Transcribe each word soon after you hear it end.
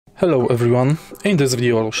Hello everyone, in this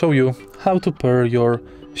video I'll show you how to pair your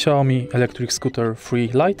XIAOMI Electric Scooter 3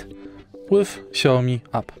 Lite with XIAOMI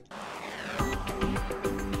app.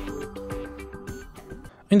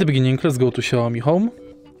 In the beginning, let's go to XIAOMI Home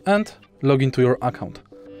and log into your account.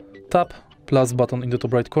 Tap plus button in the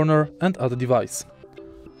top right corner and add a device.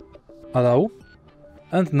 Allow,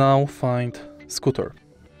 and now find Scooter.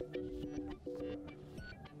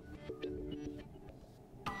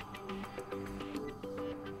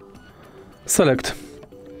 Select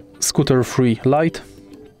Scooter 3 Lite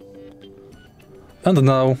and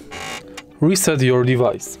now reset your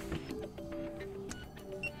device.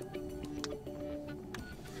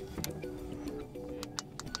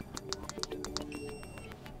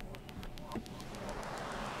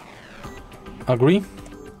 Agree.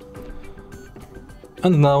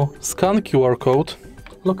 And now scan QR code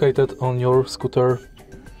located on your scooter.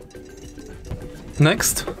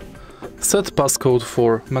 Next, set passcode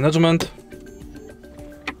for management.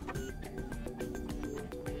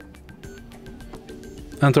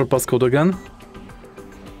 Enter passcode again.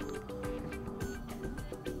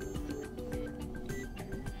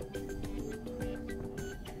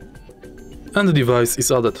 And the device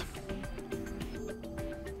is added.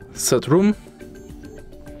 Set room.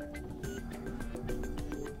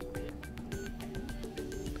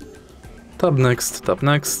 Tap next, tap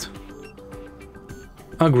next.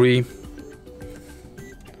 Agree.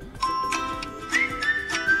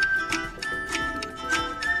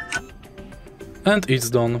 And it's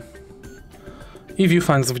done. If you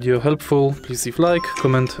find this video helpful, please leave like,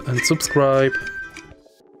 comment and subscribe.